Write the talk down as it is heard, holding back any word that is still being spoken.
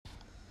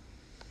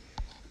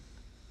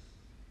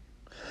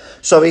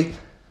Sorry,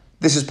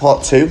 this is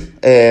part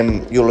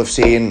 2. You'll have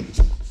seen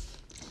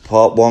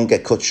part 1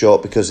 get cut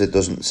short because it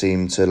doesn't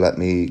seem to let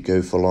me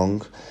go for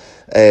long.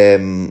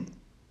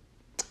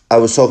 I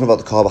was talking about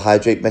the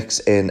carbohydrate mix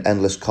in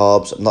Endless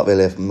Carbs. I'm not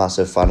really a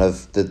massive fan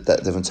of the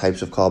different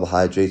types of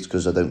carbohydrates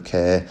because I don't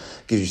care.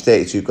 It gives you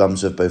 32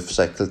 grams of both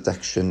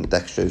cyclodextrin,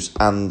 dextrose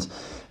and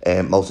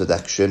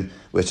maltodextrin,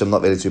 which I'm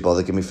not really too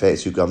bothered. Give me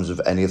 32 grams of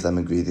any of them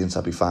ingredients,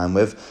 I'll be fine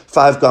with.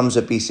 5 grams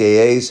of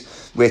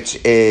BCAAs, which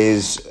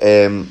is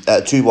a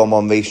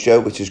 2-1-1 ratio,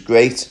 which is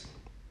great.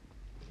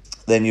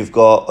 Then you've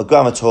got a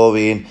gram of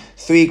taurine,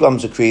 3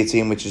 grams of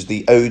creatine, which is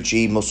the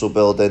OG muscle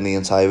builder in the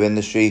entire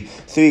industry,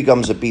 3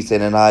 grams of beta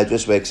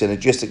anhydrous, works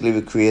synergistically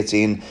with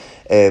creatine,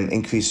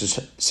 increases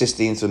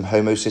cysteine from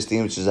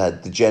homocysteine, which is a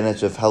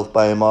degenerative health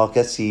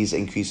biomarker, sees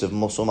increase of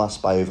muscle mass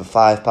by over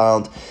 5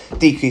 pounds,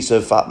 decrease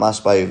of fat mass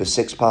by over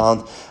 6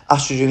 pounds.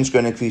 Estrogen's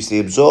going to increase the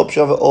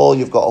absorption of it all.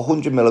 You've got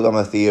 100 milligram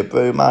of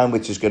theobromine,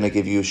 which is going to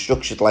give you a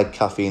structured like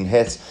caffeine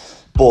hit,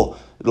 but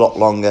a lot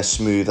longer,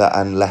 smoother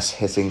and less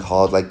hitting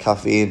hard like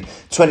caffeine.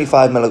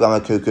 25 milligram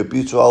of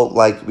cocoa-butyral,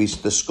 like we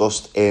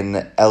discussed in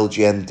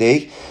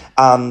LGMD,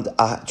 and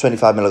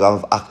 25 milligram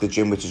of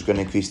Actogen, which is going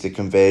to increase the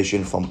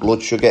conversion from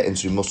blood sugar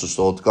into muscle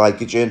stored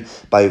glycogen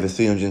by over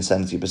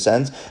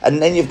 370%.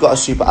 And then you've got a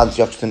super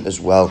antioxidant as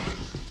well.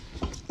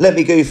 Let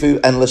me go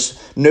through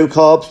Endless No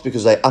Carbs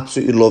because I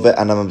absolutely love it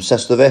and I'm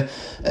obsessed with it.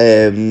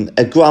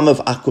 A gram of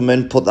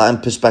Aquaman, put that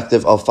in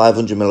perspective of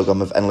 500 milligram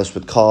of Endless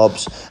with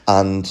carbs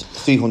and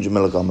 300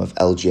 milligram of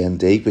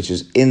LGMD, which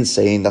is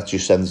insane. That's your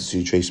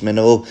 72 trace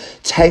mineral.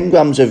 10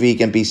 grams of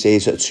vegan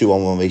BCAAs at a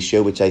 2-1-1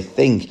 ratio, which I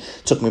think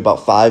took me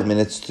about 5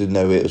 minutes to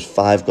know it was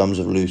 5 grams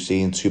of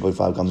leucine,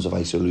 2.5 grams of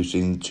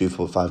isoleucine,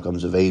 2.5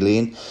 grams of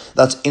valine.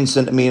 That's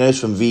instant aminos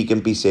from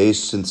vegan BCAAs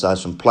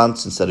synthesized from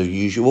plants instead of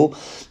usual.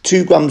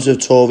 2 grams of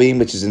taurine,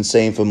 which is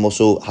insane for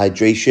muscle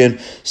hydration.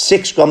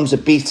 6 grams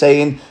of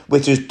betaine,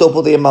 which is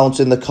double the amount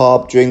in the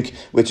carb drink,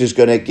 which is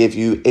going to give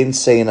you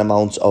insane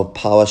amounts of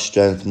power,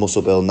 strength,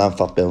 muscle building and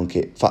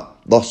fat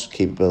loss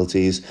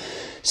capabilities.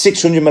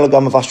 600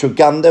 milligram of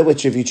ashwagandha,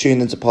 which if you tune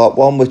into part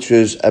 1, which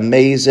was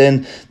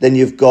amazing. Then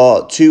you've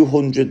got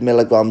 200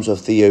 milligrams of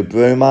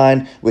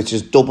theobromine, which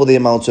is double the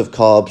amount of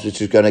carbs,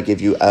 which is going to give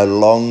you a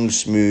long,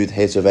 smooth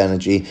hit of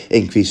energy,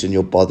 increasing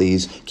your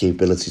body's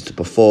capability to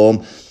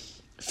perform.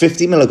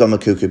 50 milligram of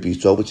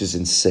cocoa-butyral, which is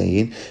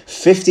insane.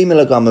 50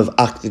 milligram of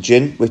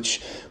Actogen,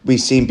 which we've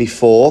seen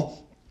before.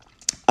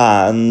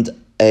 And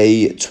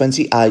a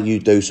 20 IU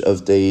dose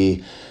of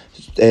the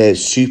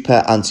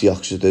super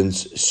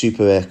antioxidants,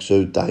 super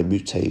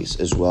exodimutase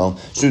as well.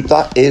 So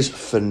that is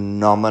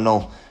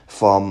phenomenal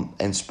from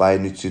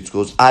Inspired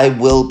Nutraceuticals. I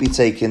will be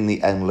taking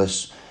the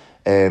Endless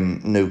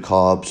No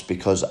Carbs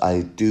because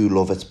I do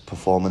love its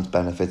performance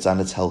benefits and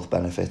its health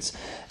benefits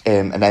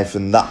and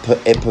everything that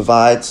it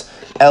provides.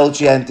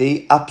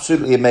 LGMD,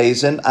 absolutely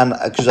amazing, and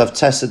because I've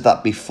tested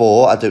that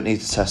before, I don't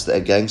need to test it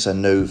again because I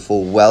know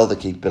full well the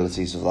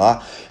capabilities of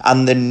that.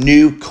 And the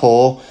new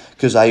core,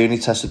 because I only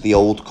tested the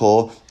old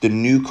core, the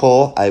new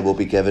core I will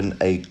be given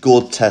a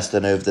good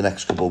testing over the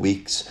next couple of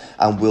weeks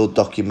and will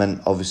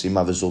document obviously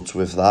my results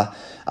with that.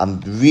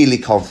 I'm really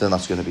confident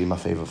that's going to be my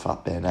favourite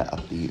fat burner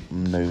at the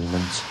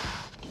moment.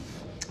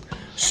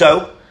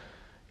 So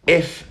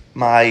if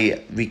my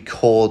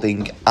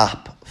recording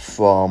app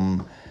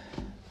from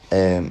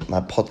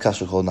my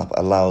podcast recording app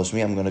allows me,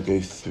 I'm going to go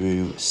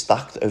through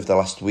Stacked over the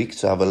last week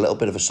to have a little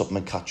bit of a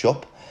supplement catch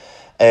up.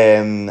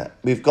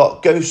 We've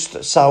got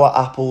Ghost Sour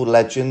Apple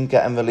Legend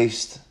getting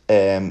released,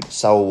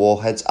 Sour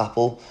Warheads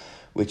Apple,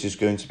 which is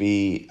going to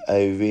be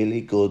a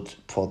really good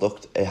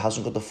product. It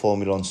hasn't got the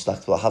formula on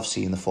Stacked, but I have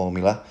seen the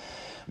formula.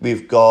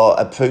 We've got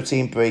a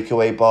protein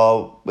breakaway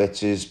bar,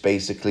 which is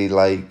basically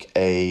like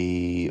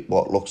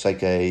what looks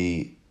like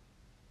a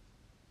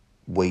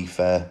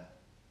wafer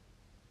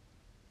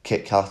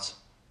Kit Kat.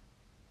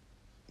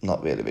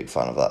 Not really a big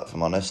fan of that, if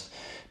I'm honest.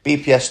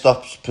 BPS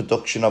stops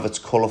production of its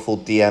colourful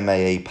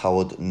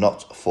DMAA-powered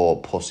Not For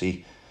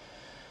Pussy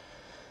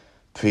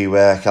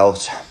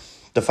pre-workout.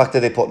 The fact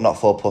that they put Not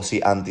For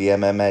Pussy and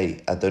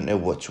DMMA, I don't know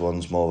which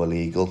one's more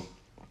illegal.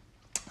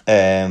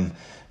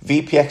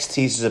 VPX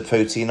teases a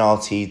protein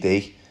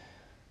RTD.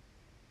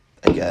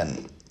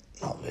 Again,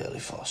 not really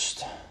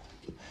fussed.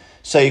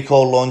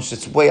 Cellucor launched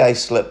its whey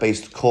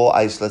isolate-based core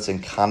isolate in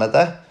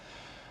Canada.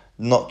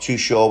 Not too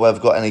sure whether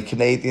I've got any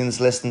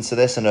Canadians listening to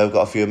this. I know I've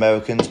got a few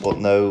Americans, but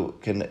no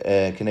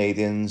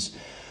Canadians.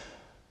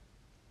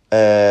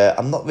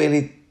 I'm not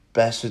really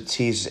best with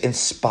teasers.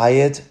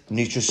 Inspired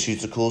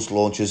Nutraceuticals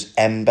launches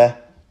Ember.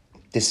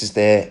 This is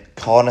their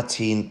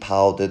carnitine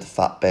powdered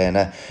fat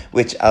burner,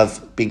 which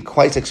I've been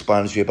quite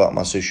explanatory about on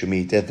my social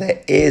media.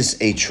 There is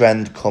a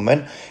trend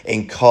coming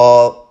in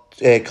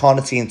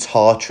carnitine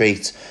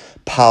tartrate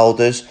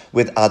powders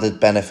with added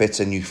benefits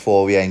and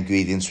euphoria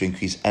ingredients to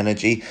increase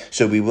energy.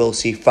 So we will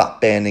see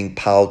fat burning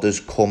powders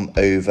come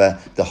over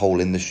the whole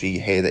industry. You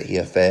hear that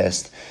here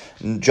first.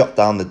 Jot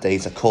down the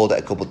date. I called it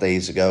a couple of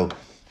days ago.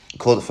 I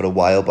called it for a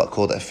while, but I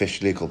called it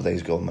officially a couple of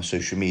days ago on my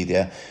social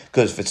media.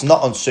 Because if it's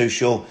not on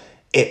social,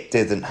 it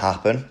didn't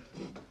happen.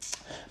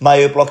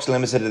 Myoblock's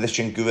limited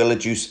edition Gorilla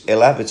Juice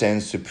Illa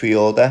returns to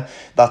pre-order.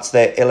 That's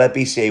their Illa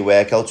BCA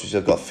workout, which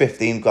have got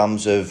 15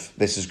 grams of,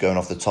 this is going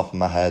off the top of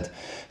my head,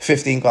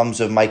 15 grams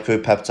of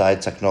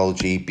micropeptide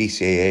technology,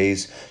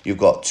 BCAAs. You've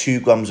got 2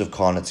 grams of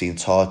carnitine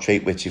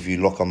tartrate, which if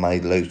you look on my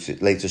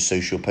latest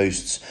social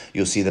posts,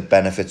 you'll see the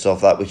benefits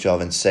of that, which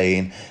are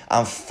insane.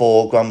 And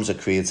 4 grams of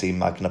creatine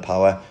magna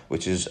power,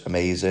 which is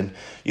amazing.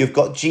 You've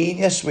got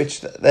Genius,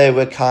 which they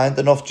were kind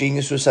enough.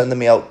 Genius was sending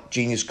me out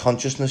Genius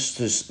Consciousness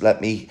to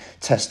let me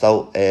test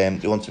out, they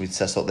wanted me to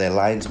test out their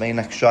lion's mane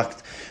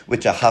extract,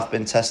 which I have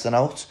been testing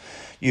out.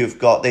 They've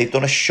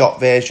done a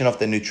shot version of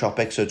the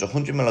nootropic, so it's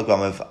 100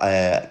 milligram of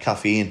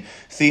caffeine,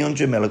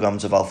 300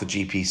 milligrams of alpha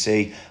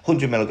GPC,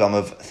 100 milligram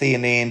of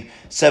theanine,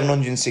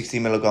 760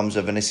 milligrams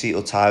of an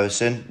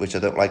acetyltyrosine, which I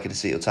don't like an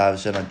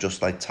acetyltyrosine, I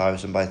just like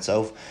tyrosine by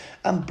itself,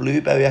 and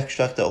blueberry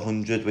extract at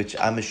 100, which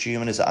I'm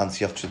assuming is an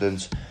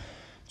antioxidant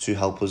to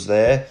help us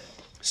there.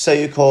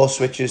 Cellucor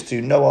switches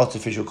to no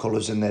artificial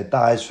colours in their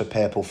dyes for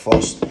Purple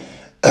Frost.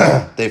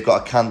 They've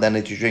got a canned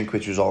energy drink,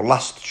 which was our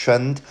last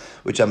trend,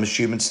 which I'm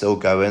assuming still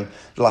going.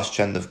 The last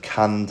trend of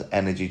canned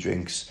energy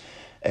drinks.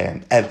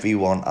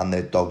 Everyone and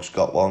their dog's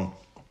got one.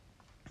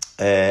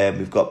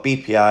 We've got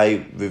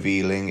BPI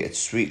revealing its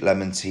sweet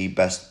lemon tea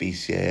best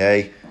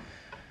BCAA.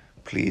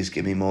 Please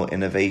give me more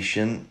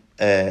innovation.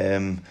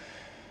 Bang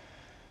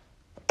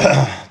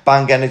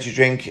energy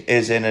drink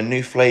is in a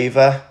new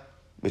flavour,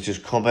 which is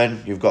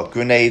coming. You've got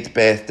Grenade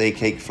birthday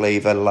cake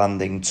flavour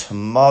landing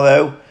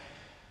tomorrow,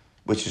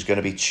 which is going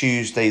to be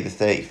Tuesday the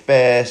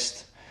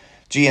 31st.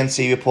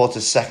 GNC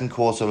reported second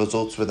quarter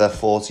results with a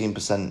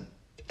 14%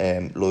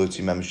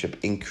 loyalty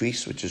membership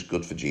increase, which is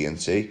good for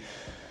GNC.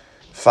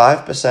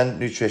 5%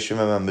 nutrition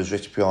remembers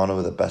Rich Piana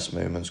with the best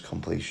moments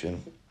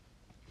completion.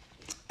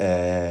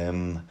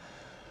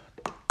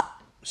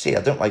 See,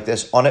 I don't like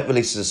this. Onnit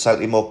releases a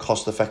slightly more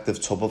cost-effective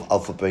tub of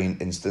Alpha Brain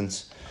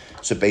Instant.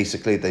 So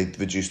basically, they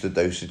reduced the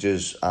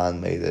dosages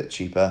and made it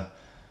cheaper.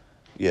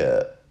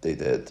 Yeah, they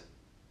did.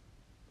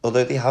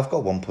 Although they have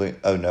got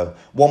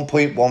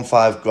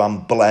 1.15 gram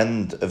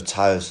blend of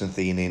tyrosine,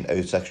 theanine,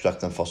 oat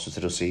extract and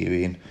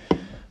phosphatidylserine.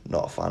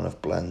 Not a fan of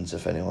blends,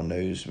 if anyone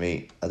knows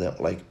me. I don't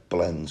like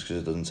blends because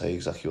it doesn't tell you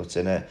exactly what's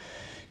in it.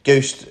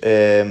 Ghost,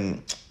 no,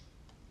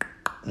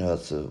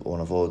 that's the one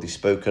I've already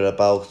spoken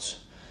about.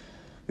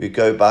 We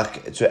go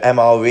back to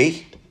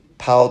MRE.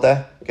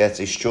 Powder gets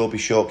a strawberry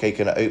shortcake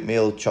and an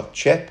oatmeal choc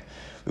chip.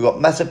 We've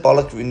got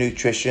Metabolic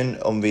Nutrition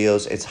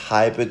unveils its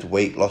hybrid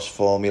weight loss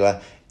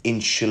formula,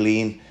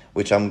 Insulin,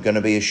 which I'm going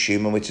to be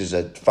assuming, which is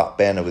a fat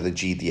burner with a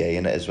GDA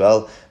in it as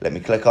well. Let me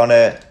click on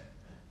it.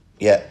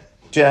 Yeah,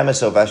 Genema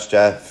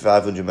Sylvestre,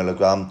 500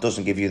 milligram,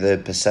 doesn't give you the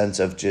percent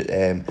of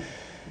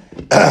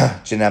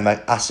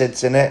genemic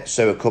acids in it,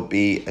 so it could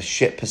be a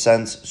shit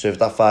percent. So if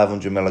that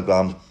 500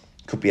 milligram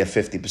could be a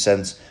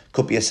 50%,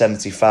 could be a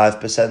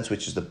 75%,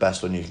 which is the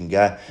best one you can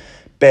get.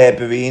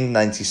 Berberine,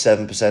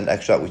 97%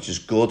 extract, which is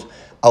good.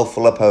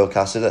 Alpha-lipoic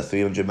acid at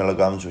 300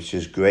 milligrams, which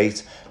is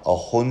great.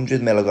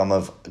 100 milligram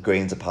of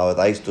grains of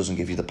paradise doesn't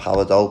give you the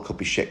Paradol, could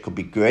be shit, could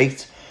be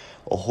great.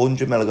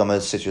 100 milligram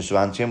of citrus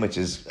rantium, which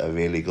is a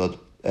really good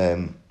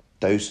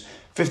dose.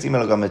 50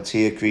 milligram of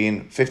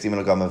teacrine, 50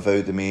 milligram of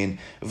vodamine,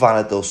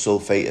 vanadyl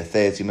sulfate at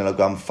 30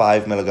 milligram,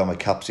 5 milligram of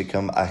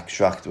capsicum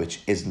extract,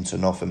 which isn't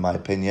enough in my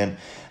opinion,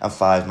 and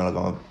 5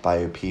 milligram of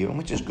bioperine,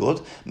 which is good.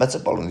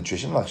 Metabolic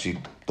Nutrition have actually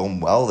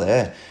done well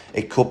there.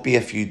 It could be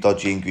a few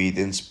dodgy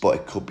ingredients, but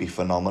it could be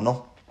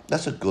phenomenal.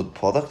 That's a good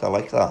product, I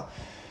like that.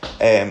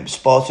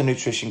 Spartan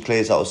Nutrition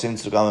clears out its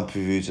Instagram and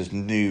previews its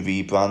new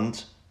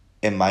rebrand.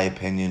 In my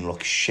opinion,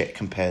 looks shit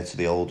compared to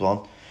the old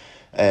one.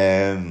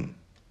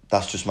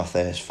 That's just my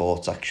first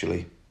thoughts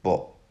actually,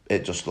 but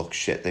it just looks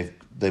shit.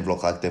 They've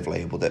looked like they've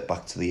labelled it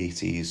back to the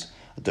 80s.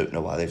 I don't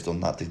know why they've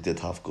done that. They did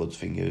have good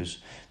fingers,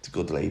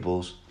 good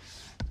labels.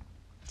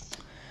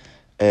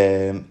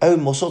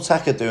 Muscle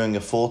Tech are doing a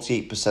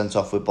 48%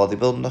 off with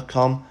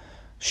bodybuilding.com.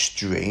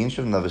 Strange,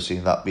 I've never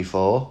seen that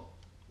before.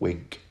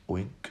 Wink,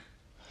 wink.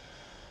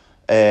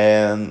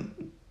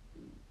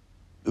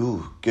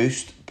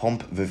 Ghost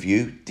Pump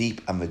Review,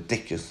 deep and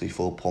ridiculously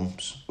full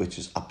pumps, which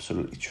is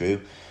absolutely true.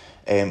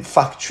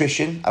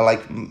 Factrition, I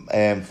like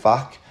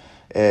Fac,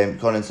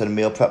 gone into the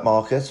meal prep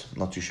market,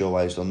 not too sure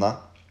why he's done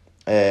that.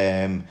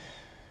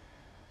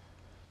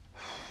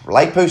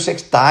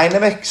 Lipo6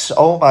 Dynamics,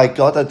 oh my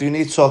god, I do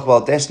need to talk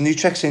about this.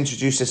 Nutrex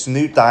introduced this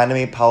new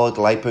Dynamine powered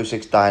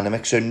Lipo6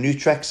 Dynamics. So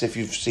Nutrex, if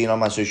you've seen on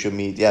my social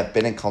media, have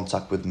been in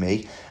contact with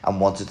me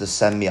and wanted to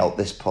send me out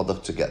this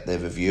product to get their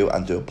review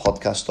and do a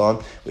podcast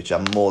on, which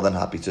I'm more than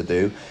happy to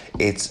do.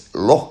 It's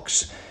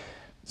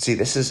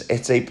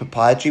a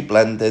proprietary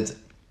blended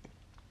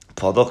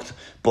product,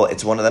 but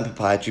it's one of them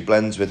proprietary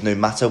blends with no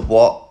matter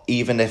what,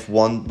 even if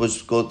one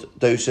was good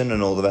dosing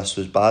and all the rest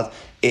was bad,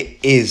 it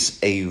is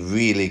a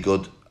really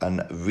good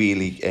and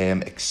really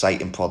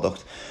exciting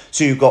product.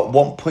 So you've got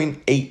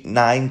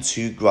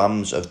 1.892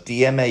 grams of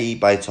DMAE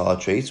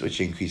bitartrate,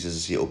 which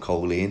increases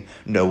acetylcholine.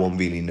 No one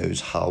really knows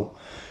how.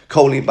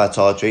 choline by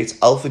tartrate,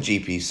 alpha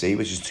GPC,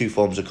 which is 2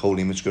 forms of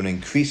choline, which are going to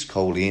increase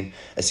choline,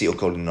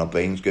 acetylcholine in our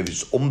brains, give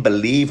us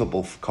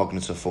unbelievable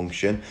cognitive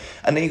function.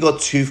 And then you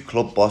got Tooth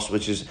Club Boss,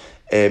 which is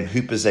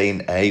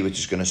huperzine A, which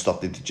is going to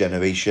stop the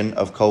degeneration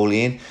of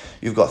choline.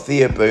 You've got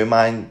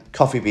theobromine,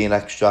 coffee bean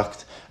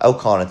extract,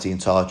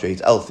 L-carnitine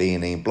tartrate,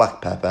 L-theanine,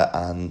 black pepper,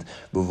 and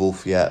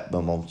Rauwolfia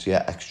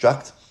mimosa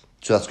extract.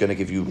 So that's going to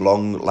give you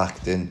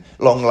long-lasting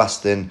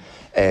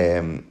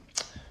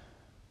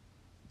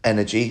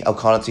energy.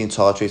 L-carnitine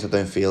tartrate, I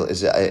don't feel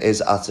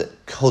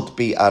could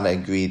be an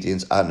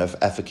ingredient and an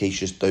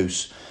efficacious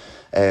dose.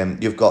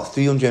 You've got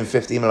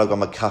 350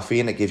 milligram of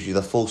caffeine. It gives you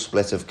the full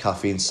split of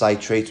caffeine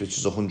citrate, which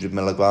is 100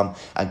 milligram,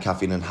 and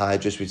caffeine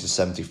anhydrous, which is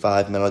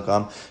 75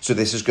 milligram. So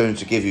this is going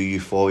to give you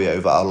euphoria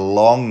over a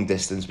long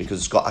distance because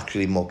it's got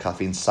actually more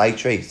caffeine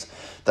citrate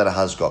than it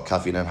has got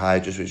caffeine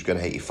anhydrous, which is going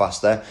to hit you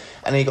faster.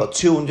 And then you got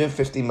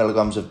 250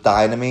 milligrams of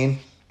dynamine.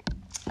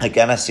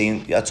 Again, I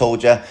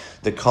told you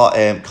the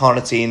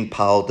carnitine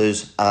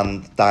powders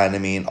and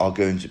dynamine are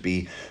going to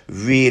be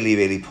really,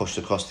 really pushed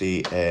across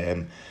the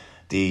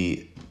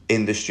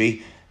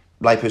industry.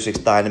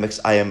 Lipo6 Dynamics,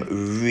 I am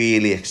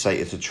really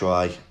excited to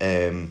try.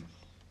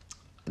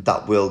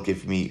 That will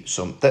give me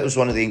some. That was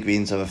one of the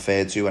ingredients I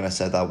referred to when I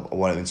said I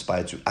want to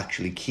inspire to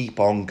actually keep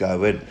on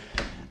going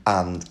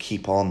and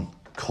keep on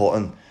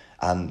cutting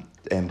and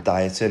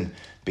dieting,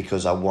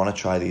 because I want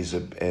to try these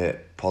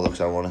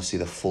products. I want to see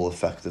the full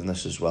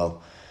effectiveness as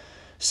well.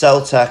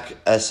 Celltech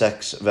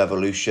SX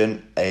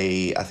Revolution,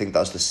 I think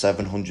that's the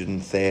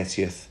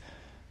 730th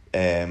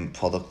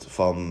product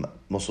from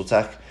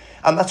MuscleTech.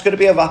 And that's going to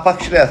be a wrap,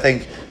 actually, I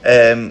think,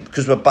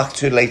 because we're back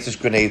to latest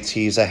grenade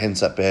teaser,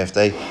 hints at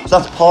birthday. So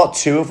that's part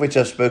 2 of which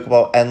I spoke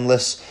about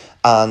Endless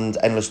and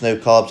Endless No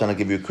Carbs, and I'll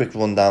give you a quick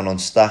rundown on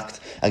Stacked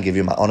and give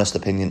you my honest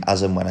opinion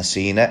as and when I've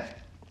seen it.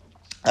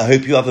 I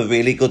hope you have a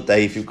really good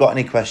day. If you've got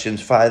any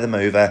questions, fire them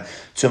over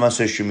to my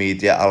social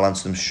media. I'll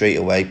answer them straight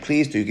away.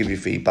 Please do give your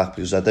feedback,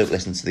 because I don't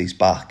listen to these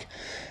back.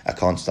 I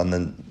can't stand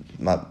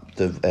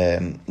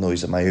the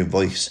noise of my own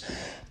voice.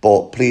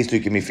 But please do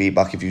give me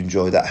feedback if you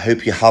enjoyed that. I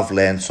hope you have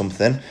learned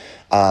something.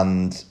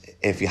 And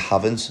if you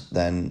haven't,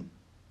 then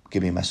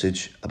give me a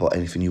message about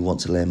anything you want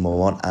to learn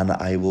more on, and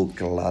I will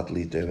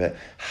gladly do it.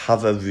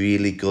 Have a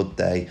really good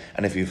day.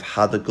 And if you've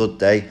had a good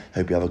day,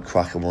 hope you have a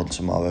cracking one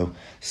tomorrow.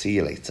 See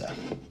you later.